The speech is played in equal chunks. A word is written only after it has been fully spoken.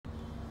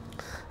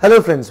Hello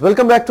friends,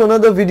 welcome back to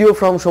another video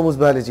from Shomu's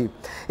Biology.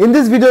 In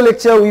this video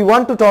lecture, we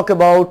want to talk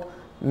about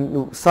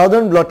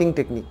southern blotting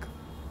technique.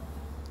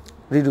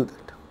 Redo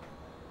that.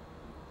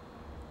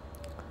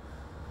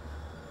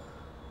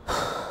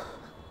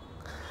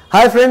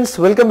 Hi friends,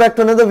 welcome back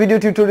to another video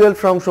tutorial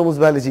from Shomu's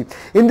Biology.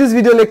 In this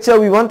video lecture,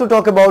 we want to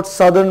talk about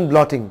southern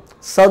blotting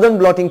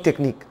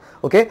technique.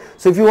 Okay,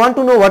 so if you want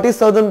to know what is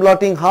southern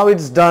blotting, how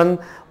it's done,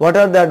 what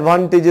are the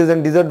advantages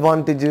and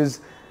disadvantages,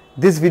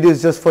 this video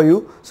is just for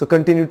you, so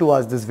continue to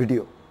watch this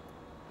video.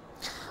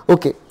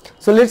 Okay,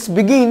 so let's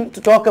begin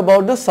to talk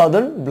about the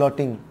southern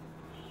blotting.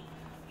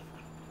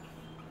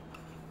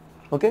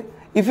 Okay,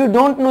 if you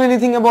don't know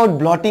anything about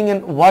blotting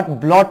and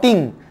what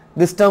blotting,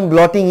 this term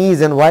blotting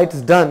is and why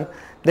it's done,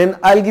 then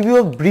I'll give you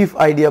a brief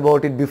idea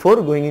about it before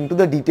going into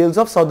the details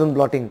of southern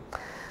blotting.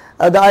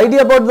 The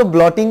idea about the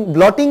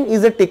blotting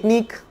is a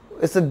technique,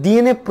 it's a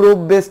DNA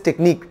probe based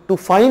technique to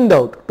find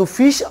out, to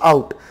fish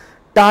out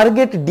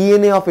target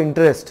DNA of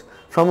interest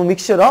from a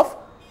mixture of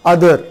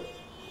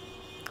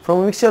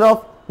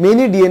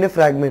many DNA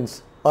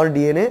fragments or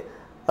DNA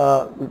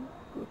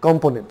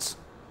components.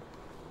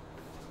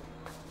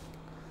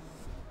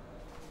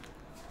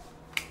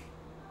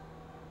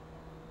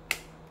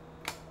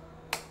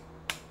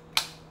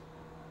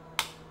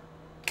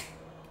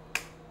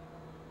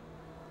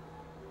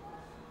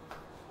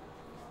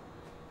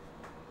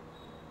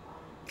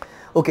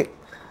 Okay.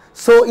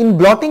 So in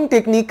blotting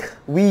technique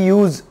we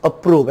use a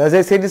probe. As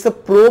I said, it's a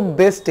probe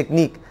based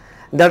technique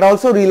that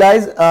also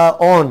relies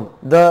on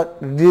the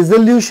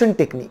resolution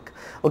technique.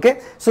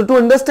 Okay, so to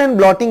understand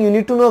blotting you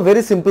need to know a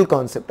very simple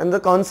concept, and the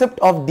concept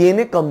of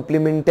DNA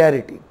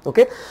complementarity.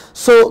 Okay,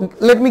 so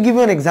let me give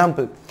you an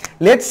example.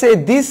 Let's say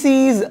this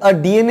is a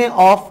DNA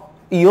of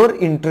your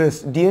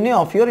interest,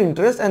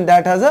 and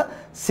that has a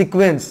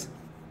sequence.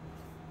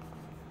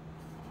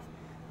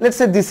 Let's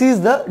say this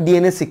is the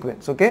DNA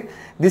sequence. Okay,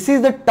 this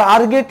is the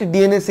target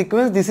DNA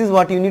sequence. This is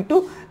what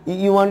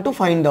you want to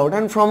find out,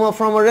 and from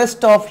a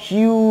rest of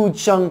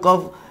huge chunk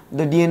of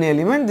the DNA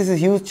element, this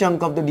is huge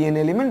chunk of the DNA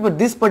element, but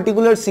this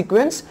particular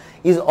sequence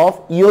is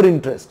of your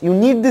interest. You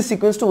need this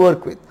sequence to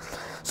work with.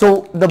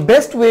 So the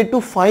best way to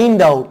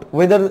find out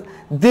whether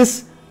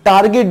this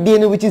target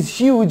DNA, which is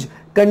huge,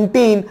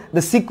 contain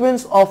the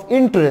sequence of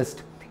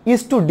interest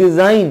is to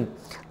design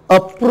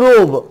a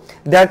probe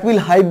that will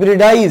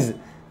hybridize.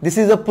 This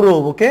is a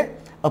probe, okay,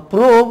 a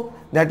probe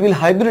that will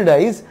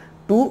hybridize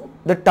to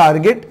the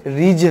target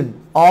region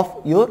of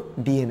your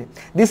DNA.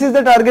 This is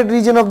the target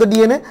region of the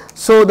DNA.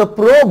 So the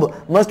probe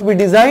must be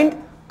designed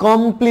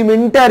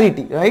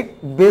complementarity, right,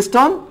 based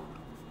on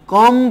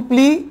complementary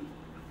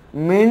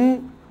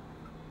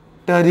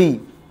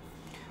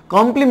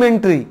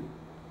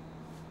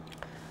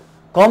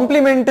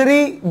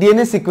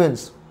DNA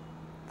sequence.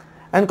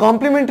 And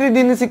complementary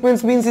DNA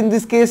sequence means, in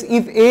this case,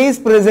 if A is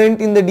present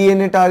in the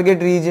DNA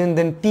target region,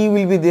 then T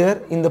will be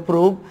there in the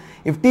probe.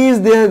 If T is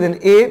there, then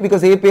A,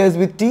 because A pairs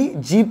with T,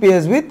 G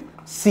pairs with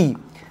C.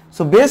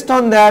 So based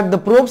on that, the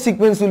probe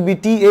sequence will be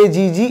T, A,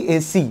 G, G,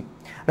 A, C,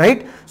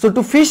 right? So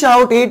to fish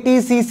out A, T,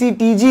 C, C,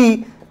 T,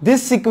 G,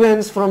 this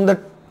sequence from the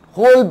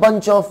whole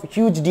bunch of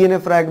huge DNA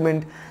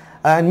fragment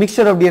and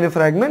mixture of DNA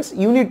fragments,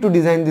 you need to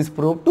design this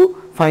probe to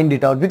find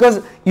it out,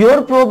 because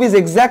your probe is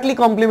exactly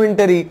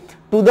complementary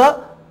to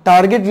the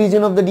target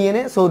region of the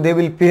DNA, so they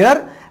will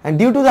pair, and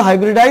due to the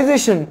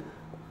hybridization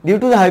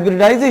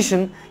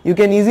you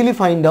can easily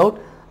find out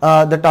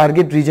the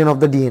target region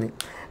of the DNA.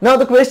 Now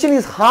the question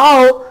is,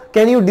 how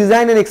can you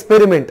design an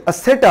experiment, a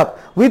setup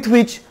with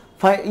which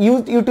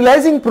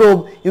utilizing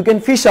probe you can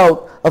fish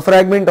out a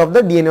fragment of the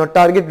DNA or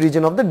target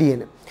region of the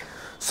DNA.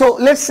 So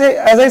let's say,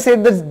 as I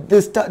said, that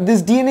this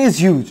DNA is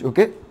huge,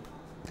 okay,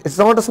 it's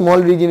not a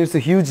small region, it's a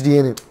huge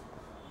DNA,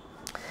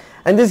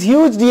 and this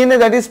huge DNA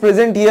that is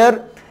present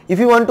here, if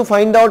you want to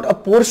find out a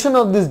portion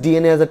of this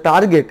DNA as a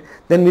target,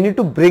 then we need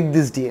to break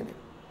this DNA.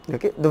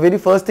 Okay, the very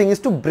first thing is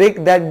to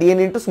break that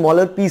DNA into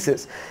smaller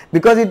pieces,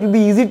 because it will be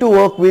easy to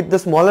work with the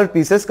smaller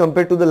pieces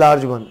compared to the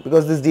large one,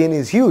 because this DNA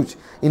is huge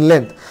in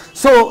length.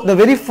 So the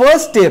very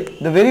first step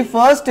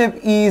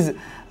is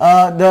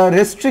the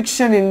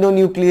restriction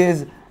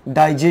endonuclease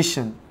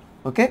digestion.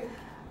 Okay,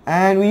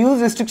 and we use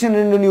restriction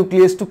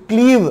endonuclease to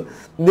cleave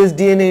this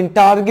DNA in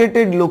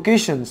targeted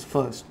locations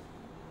first,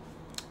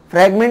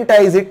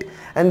 fragmentize it,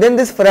 and then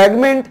this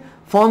fragment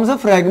forms a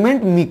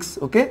fragment mix.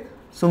 Okay,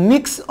 so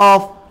mix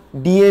of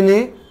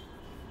DNA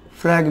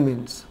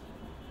fragments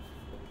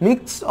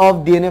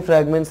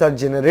are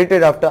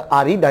generated after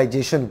RE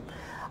digestion.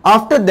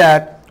 After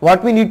that,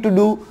 what we need to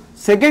do,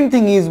 second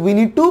thing is we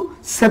need to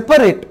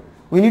separate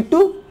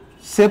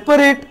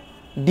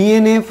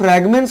DNA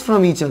fragments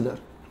from each other.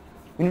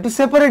 We need to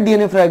separate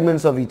DNA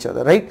fragments of each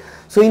other, right?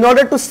 So in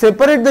order to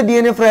separate the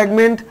DNA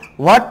fragment,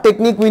 what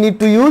technique we need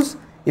to use?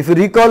 If you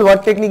recall,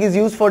 what technique is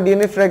used for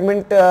DNA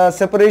fragment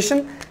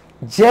separation?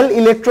 Gel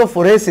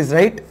electrophoresis,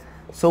 right?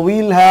 So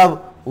we will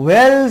have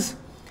wells,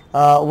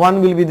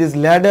 one will be this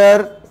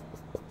ladder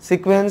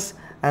sequence,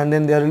 and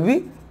then there will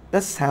be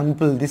the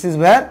sample. This is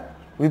where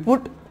we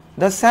put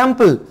the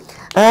sample,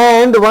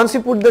 and once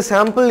you put the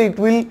sample, it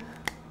will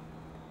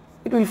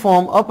it will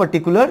form a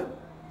particular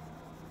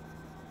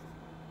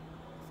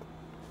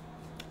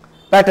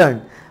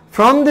pattern.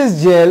 From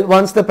this gel,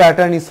 once the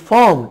pattern is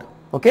formed,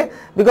 okay,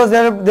 because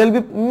there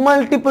will be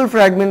multiple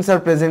fragments are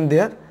present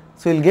there,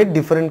 so you will get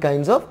different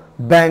kinds of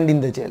band in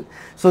the gel.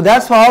 So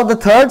that's how the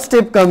third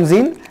step comes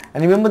in.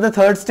 And remember the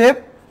third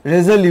step,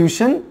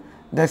 resolution.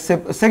 The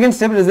second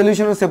step,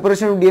 resolution or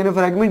separation of DNA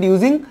fragment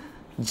using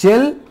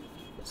gel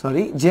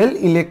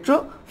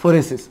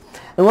electrophoresis.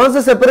 And once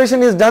the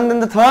separation is done, then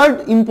the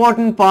third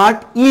important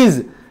part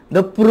is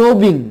the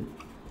probing.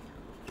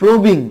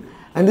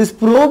 And this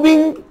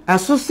probing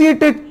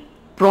associated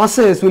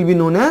process will be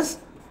known as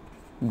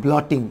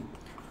blotting.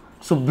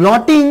 So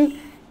blotting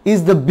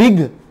is the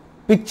big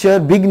picture,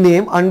 big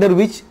name under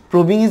which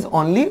probing is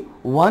only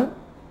one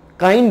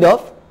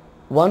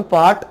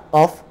part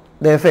of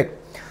the effect.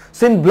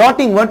 So in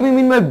blotting, what we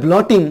mean by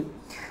blotting,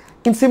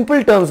 in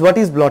simple terms, what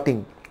is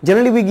blotting?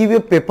 Generally we give you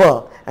a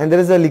paper and there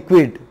is a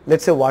liquid,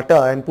 let's say water,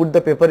 and put the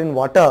paper in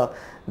water,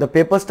 the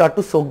paper start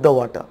to soak the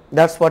water.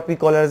 That's what we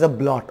call as a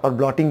blot or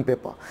blotting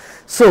paper.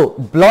 So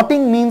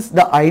blotting means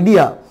the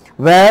idea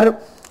where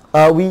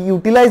we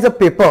utilize a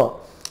paper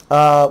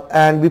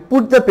and we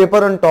put the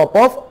paper on top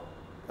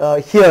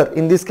of here,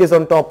 in this case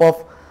on top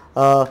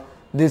of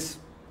this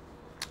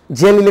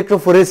gel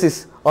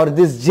electrophoresis or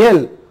this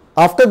gel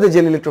after the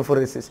gel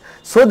electrophoresis,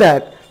 so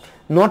that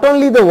not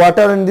only the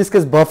water, in this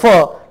case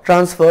buffer,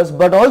 transfers,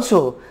 but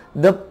also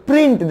the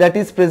print that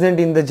is present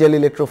in the gel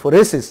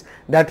electrophoresis,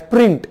 that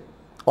print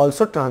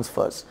also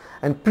transfers.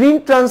 And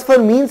print transfer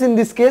means in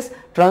this case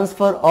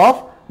transfer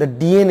of the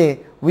DNA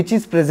which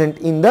is present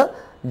in the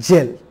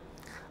gel.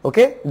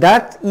 Okay,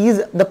 that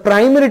is the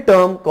primary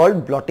term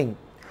called blotting.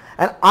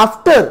 And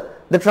after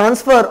the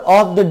transfer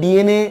of the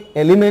DNA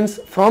elements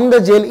from the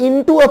gel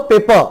into a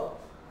paper,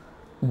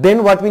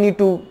 then what we need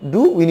to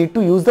do, we need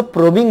to use the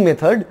probing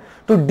method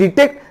to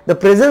detect the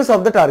presence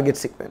of the target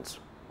sequence.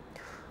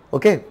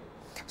 Okay,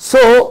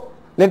 so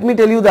let me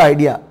tell you the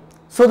idea.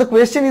 So the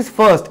question is,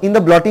 first in the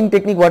blotting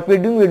technique, what we are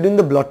doing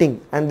the blotting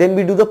and then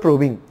we do the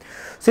probing.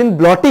 So in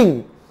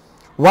blotting,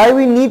 why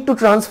we need to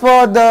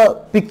transfer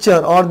the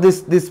picture or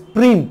this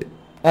print,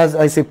 as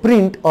I say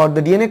print, or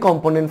the DNA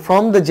component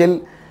from the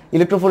gel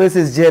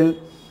electrophoresis gel,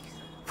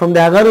 from the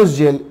agarose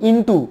gel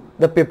into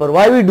the paper.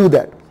 Why we do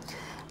that?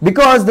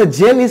 Because the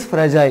gel is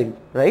fragile,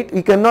 right?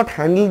 We cannot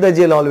handle the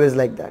gel always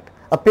like that.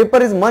 A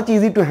paper is much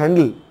easy to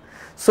handle.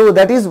 So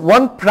that is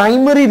one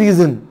primary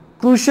reason,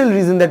 crucial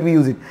reason that we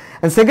use it.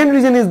 And second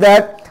reason is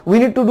that we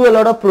need to do a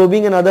lot of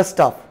probing and other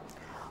stuff.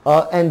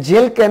 And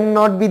gel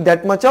cannot be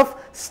that much of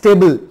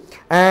stable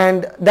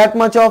and that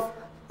much of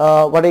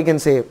what I can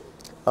say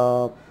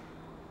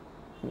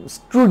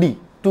sturdy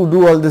to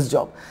do all this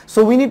job.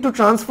 So we need to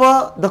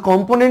transfer the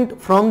component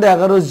from the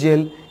agarose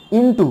gel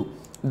into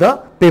the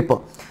paper.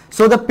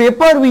 So the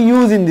paper we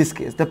use in this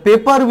case, the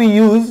paper we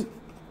use,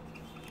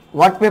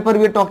 what paper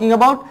we are talking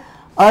about?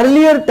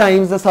 Earlier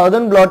times the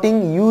southern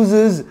blotting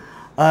uses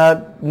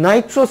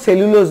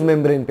nitrocellulose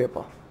membrane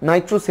paper,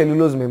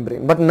 nitrocellulose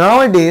membrane, but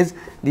nowadays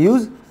they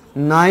use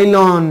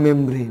nylon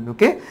membrane,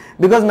 okay,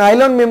 because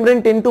nylon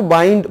membrane tend to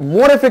bind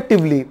more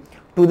effectively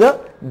to the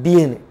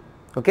DNA,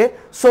 okay.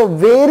 So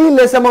very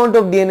less amount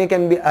of DNA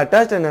can be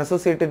attached and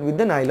associated with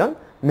the nylon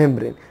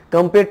membrane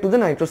compared to the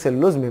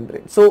nitrocellulose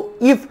membrane. So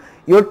if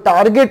your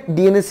target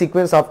DNA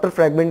sequence after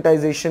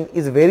fragmentization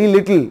is very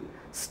little,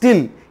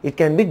 still it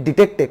can be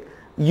detected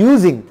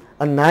using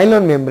a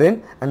nylon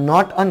membrane and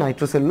not a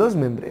nitrocellulose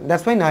membrane.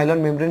 That's why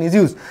nylon membrane is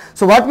used.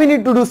 So what we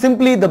need to do,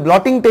 simply the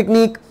blotting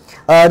technique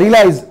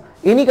relies,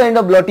 any kind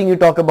of blotting you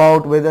talk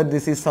about, whether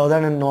this is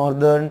southern and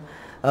northern,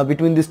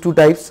 between these two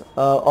types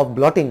of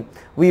blotting,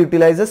 we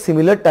utilize a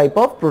similar type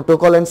of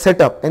protocol and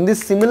setup. And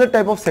this similar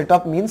type of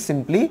setup means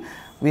simply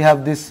we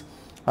have this,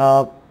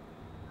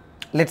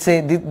 let's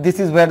say this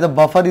is where the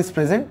buffer is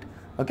present,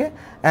 okay,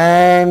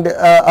 and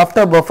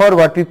after buffer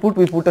what we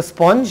put a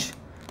sponge,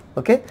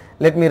 okay,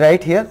 let me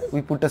write here,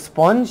 we put a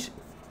sponge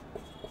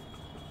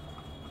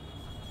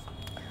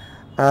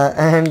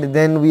and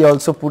then we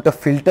also put a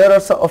filter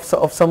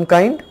of some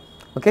kind,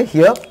 okay,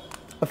 here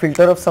a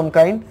filter of some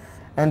kind,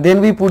 and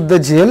then we put the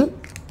gel,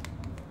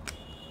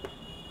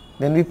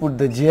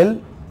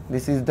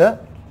 this is the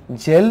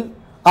gel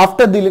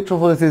after the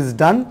electrophoresis is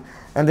done,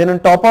 and then on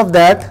top of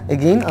that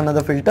again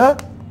another filter,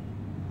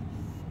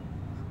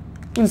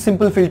 in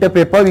simple filter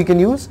paper we can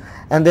use,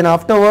 and then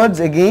afterwards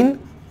again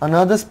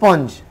another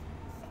sponge,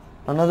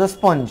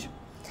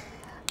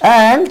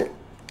 and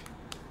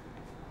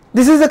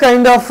this is the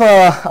kind of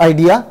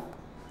idea,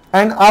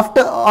 and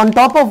after on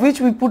top of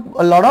which we put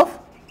a lot of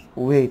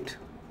weight.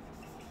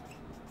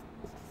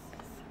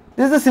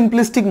 This is the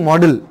simplistic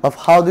model of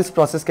how this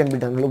process can be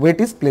done.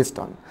 Weight is placed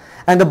on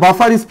and the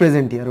buffer is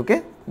present here,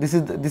 okay. This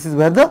is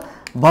where the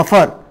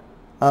buffer,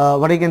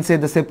 what I can say,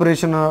 the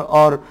separation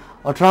or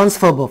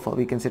transfer buffer,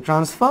 we can say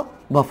transfer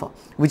buffer,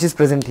 which is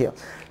present here.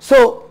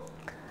 So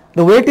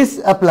the weight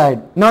is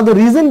applied. Now the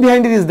reason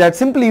behind it is that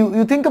simply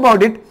you think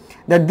about it,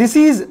 that this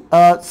is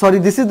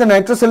this is the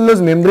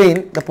nitrocellulose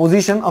membrane, the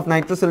position of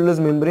nitrocellulose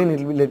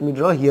membrane, let me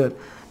draw here.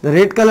 The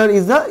red color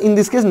is the, in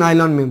this case,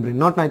 nylon membrane,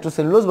 not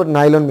nitrocellulose but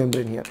nylon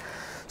membrane here.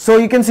 So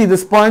you can see the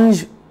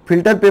sponge,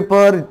 filter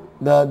paper,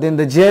 then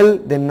the gel,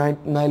 then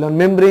nylon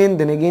membrane,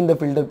 then again the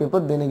filter paper,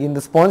 then again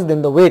the sponge,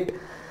 then the weight.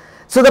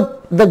 So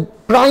the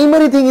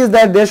primary thing is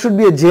that there should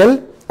be a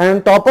gel, and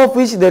on top of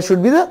which there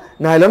should be the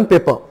nylon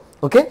paper,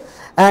 okay,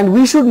 and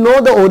we should know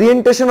the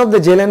orientation of the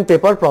gel and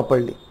paper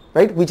properly,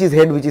 right, which is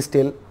head, which is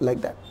tail, like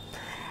that,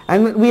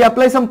 and we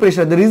apply some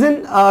pressure. The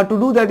reason to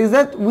do that is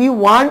that we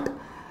want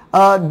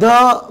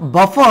the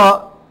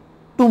buffer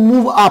to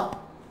move up.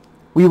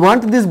 We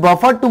want this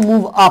buffer to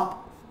move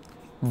up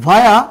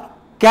via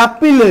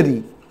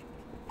capillary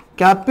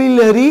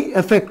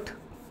effect,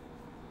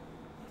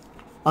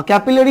 a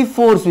capillary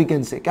force, we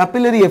can say.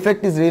 Capillary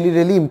effect is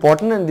really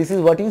important, and this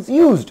is what is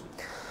used,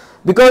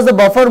 because the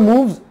buffer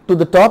moves to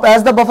the top.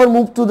 As the buffer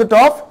moves to the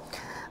top,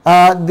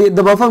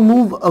 the buffer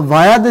move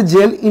via the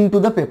gel into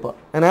the paper,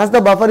 and as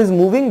the buffer is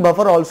moving,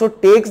 buffer also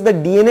takes the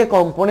DNA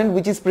component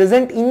which is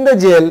present in the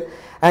gel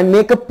and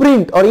make a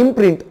print or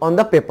imprint on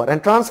the paper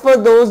and transfer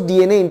those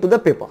DNA into the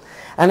paper.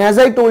 And as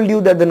I told you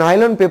that the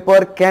nylon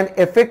paper can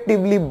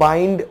effectively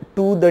bind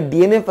to the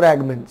DNA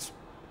fragments,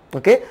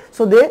 okay,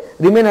 so they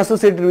remain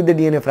associated with the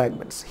DNA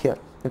fragments here,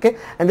 okay,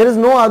 and there is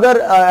no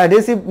other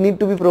adhesive need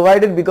to be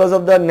provided because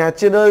of the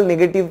natural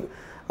negative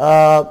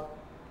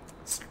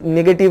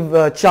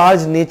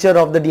charge nature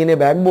of the DNA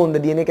backbone. The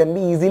DNA can be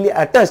easily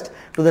attached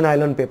to the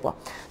nylon paper.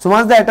 So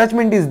once the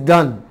attachment is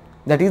done,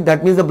 that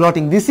means the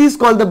blotting. This is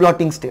called the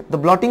blotting step. The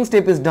blotting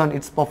step is done,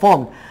 it's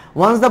performed.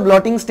 Once the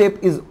blotting step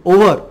is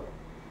over,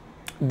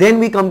 then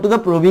we come to the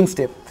probing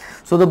step.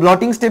 So the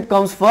blotting step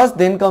comes first,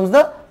 then comes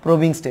the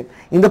probing step.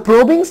 In the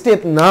probing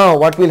step, now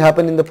what will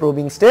happen in the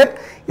probing step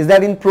is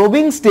that in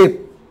probing step,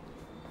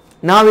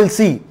 now we'll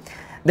see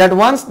that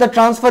once the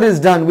transfer is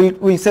done,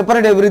 we'll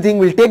separate everything,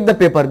 we'll take the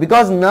paper,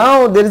 because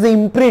now there is an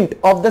imprint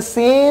of the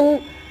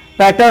same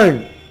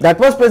pattern that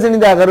was present in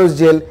the agarose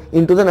gel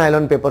into the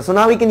nylon paper. So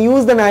now we can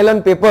use the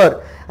nylon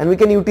paper and we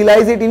can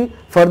utilize it in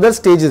further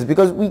stages,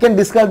 because we can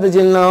discard the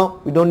gel now,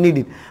 we don't need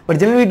it. But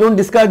generally we don't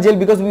discard gel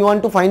because we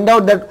want to find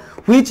out that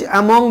which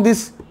among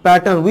this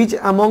pattern, which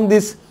among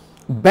these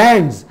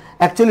bands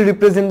actually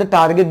represent the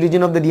target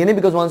region of the DNA,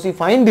 because once we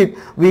find it,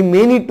 we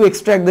may need to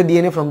extract the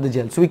DNA from the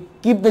gel. So we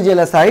keep the gel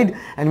aside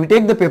and we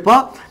take the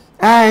paper,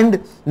 and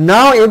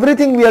now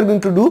everything we are going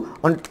to do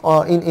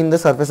on in the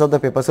surface of the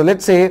paper. So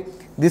let's say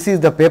this is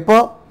the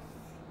paper,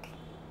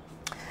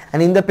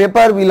 and in the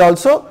paper we will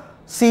also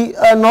see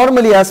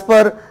normally as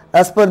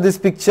per this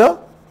picture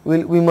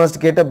we must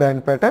get a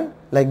band pattern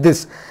like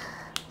this.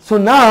 So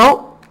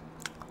now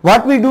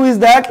what we do is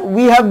that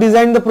we have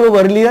designed the probe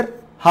earlier.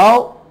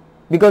 How?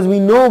 Because we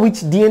know which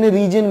DNA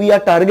region we are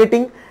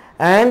targeting,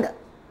 and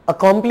a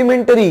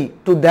complementary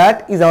to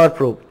that is our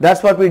probe.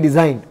 That's what we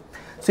designed.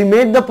 So we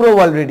made the probe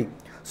already.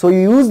 So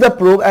you use the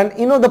probe, and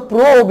you know the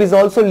probe is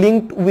also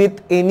linked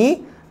with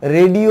any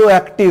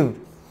radioactive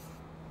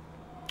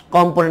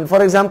component.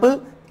 For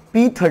example,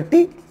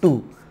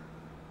 P32.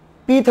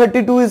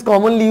 P32 is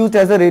commonly used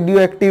as a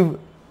radioactive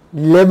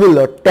label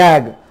or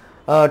tag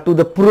to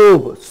the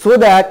probe, so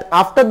that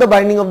after the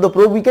binding of the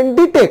probe we can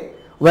detect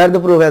where the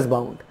probe has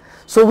bound.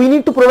 So we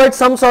need to provide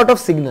some sort of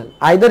signal.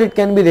 Either it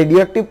can be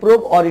radioactive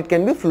probe or it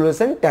can be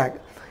fluorescent tag,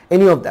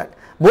 any of that.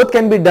 Both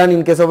can be done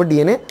in case of a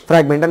DNA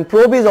fragment, and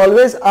probe is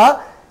always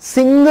a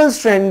single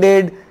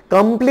stranded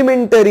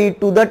complementary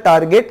to the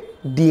target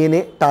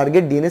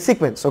DNA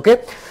sequence,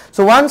 okay.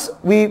 So once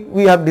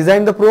we have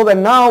designed the probe,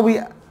 and now we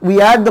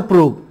add the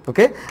probe,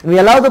 okay, and we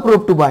allow the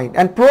probe to bind,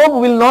 and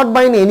probe will not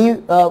bind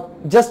any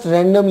just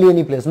randomly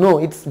any place. No,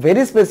 it's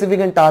very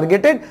specific and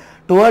targeted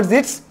towards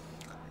its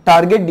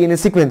target DNA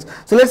sequence.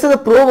 So let's say the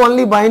probe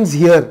only binds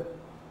here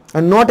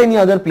and not any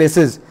other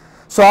places.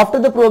 So after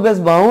the probe has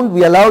bound,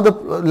 we allow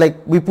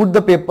we put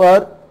the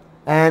paper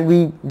and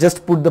we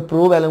just put the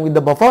probe along with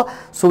the buffer.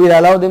 So we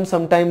allow them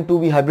some time to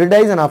be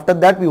hybridized, and after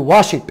that we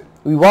wash it.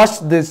 We wash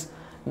this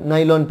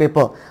nylon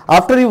paper.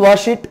 After we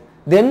wash it,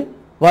 then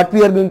what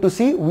we are going to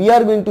see? We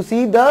are going to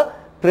see the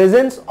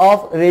presence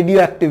of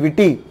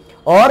radioactivity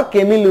or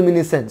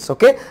chemiluminescence,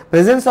 okay,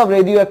 presence of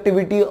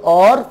radioactivity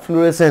or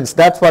fluorescence.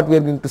 That's what we are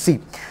going to see.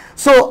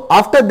 So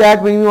after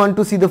that, when we want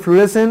to see the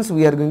fluorescence,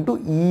 we are going to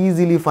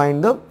easily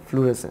find the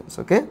fluorescence,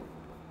 okay,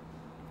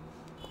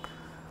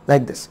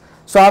 like this.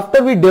 So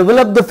after we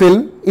develop the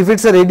film, if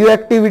it's a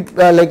radioactive,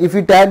 like if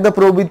we tag the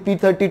probe with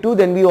P32,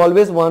 then we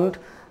always want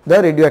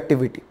the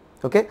radioactivity,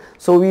 okay.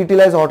 So we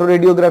utilize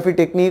autoradiography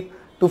technique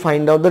to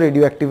find out the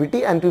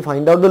radioactivity and to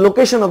find out the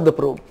location of the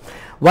probe.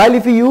 While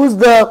if we use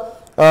the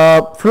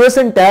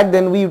fluorescent tag,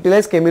 then we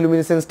utilize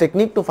chemiluminescence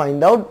technique to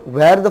find out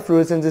where the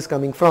fluorescence is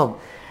coming from,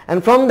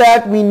 and from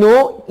that we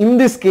know in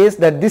this case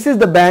that this is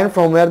the band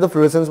from where the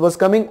fluorescence was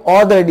coming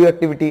or the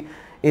radioactivity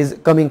is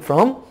coming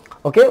from,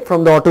 okay,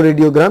 from the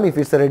autoradiogram if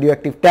it's a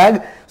radioactive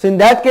tag. So in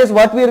that case,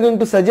 what we are going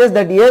to suggest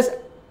that yes,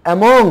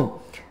 among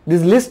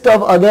this list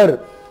of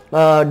other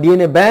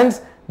DNA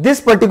bands,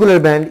 this particular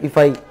band, if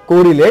I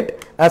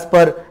correlate as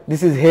per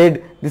this is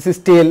head, this is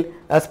tail,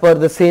 as per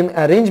the same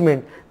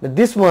arrangement, that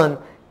this one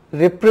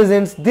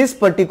represents this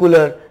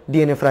particular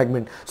DNA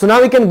fragment. So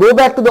now we can go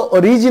back to the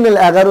original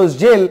agarose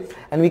gel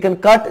and we can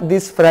cut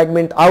this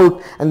fragment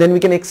out, and then we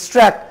can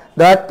extract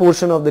that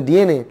portion of the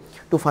DNA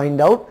to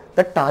find out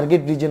the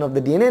target region of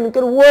the DNA, and you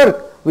can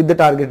work with the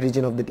target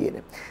region of the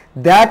DNA.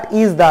 That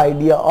is the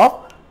idea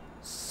of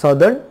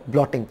southern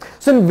blotting.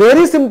 So in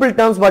very simple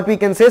terms, what we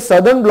can say,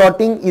 southern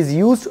blotting is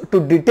used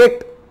to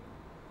detect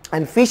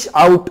and fish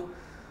out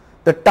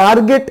the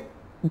target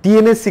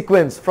DNA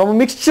sequence from a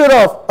mixture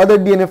of other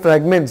DNA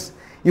fragments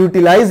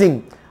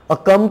utilizing a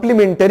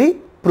complementary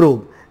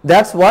probe.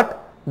 That's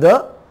what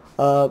the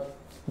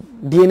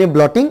DNA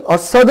blotting or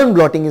southern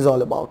blotting is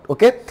all about.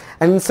 Okay,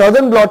 and in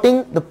southern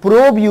blotting, the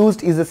probe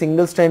used is a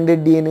single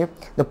stranded DNA.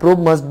 The probe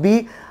must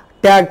be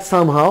tagged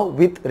somehow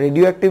with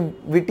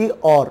radioactivity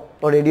or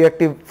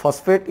radioactive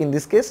phosphate, in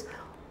this case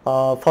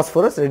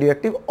phosphorus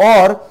radioactive,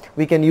 or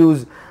we can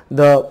use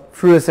the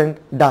fluorescent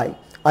dye.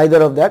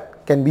 Either of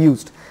that can be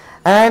used.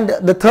 And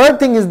the third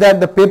thing is that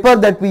the paper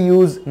that we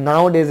use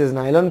nowadays is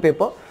nylon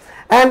paper.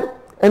 And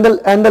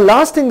the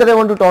last thing that I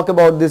want to talk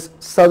about this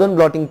southern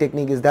blotting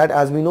technique is that,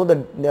 as we know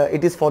that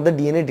it is for the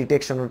DNA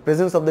detection or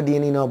presence of the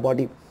DNA in our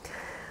body.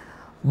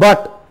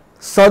 But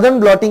southern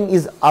blotting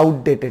is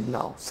outdated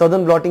now.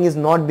 Southern blotting is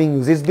not being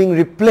used. It's being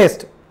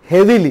replaced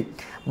heavily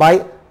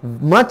by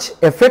much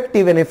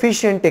effective and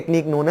efficient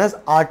technique known as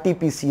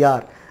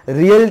RT-PCR,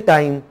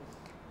 real-time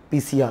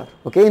PCR.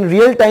 Okay, in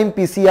real-time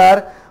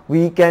PCR,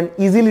 we can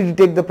easily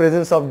detect the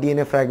presence of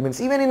DNA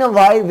fragments, even in a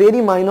very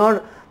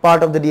minor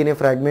part of the DNA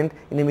fragment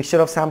in a mixture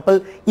of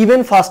sample,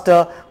 even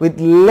faster, with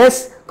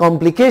less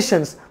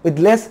complications, with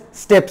less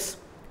steps,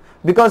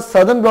 because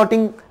southern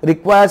blotting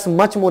requires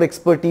much more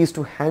expertise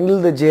to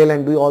handle the gel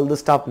and do all the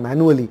stuff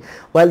manually,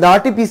 while the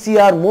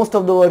RT-PCR, most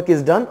of the work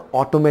is done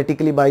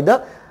automatically by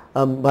the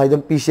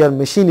PCR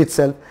machine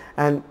itself,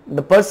 and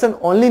the person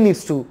only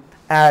needs to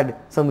add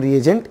some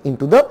reagent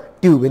into the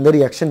tube in the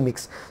reaction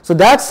mix. So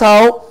that's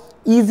how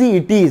easy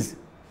it is.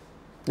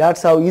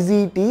 That's how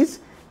easy it is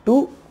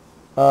to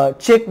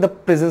check the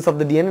presence of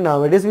the DNA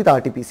nowadays with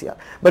RT-PCR.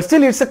 But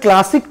still, it's a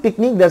classic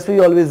technique. That's why we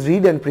always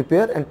read and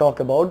prepare and talk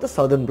about the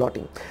southern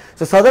blotting.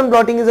 So southern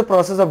blotting is a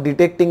process of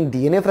detecting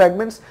DNA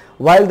fragments,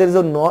 while there is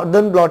a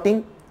northern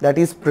blotting that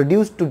is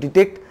produced to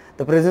detect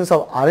the presence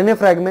of RNA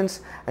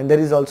fragments, and there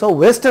is also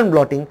western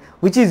blotting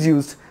which is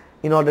used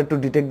in order to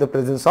detect the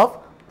presence of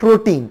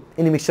protein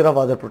in a mixture of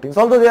other proteins.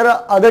 Although there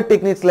are other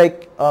techniques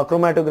like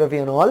chromatography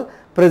and all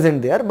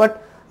present there,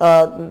 but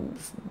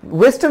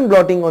western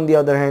blotting on the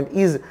other hand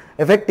is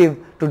effective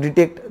to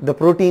detect the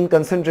protein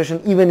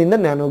concentration even in the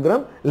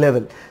nanogram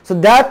level. So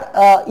that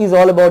is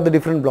all about the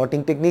different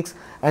blotting techniques,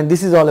 and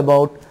this is all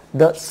about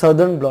the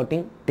southern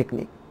blotting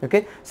technique.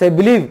 Okay, so I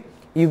believe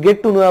you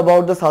get to know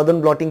about the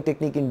southern blotting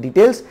technique in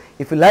details.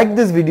 If you like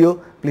this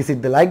video, please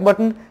hit the like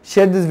button,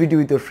 share this video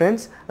with your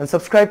friends, and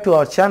subscribe to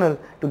our channel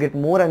to get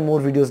more and more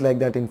videos like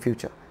that in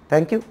future.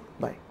 Thank you.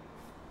 Bye.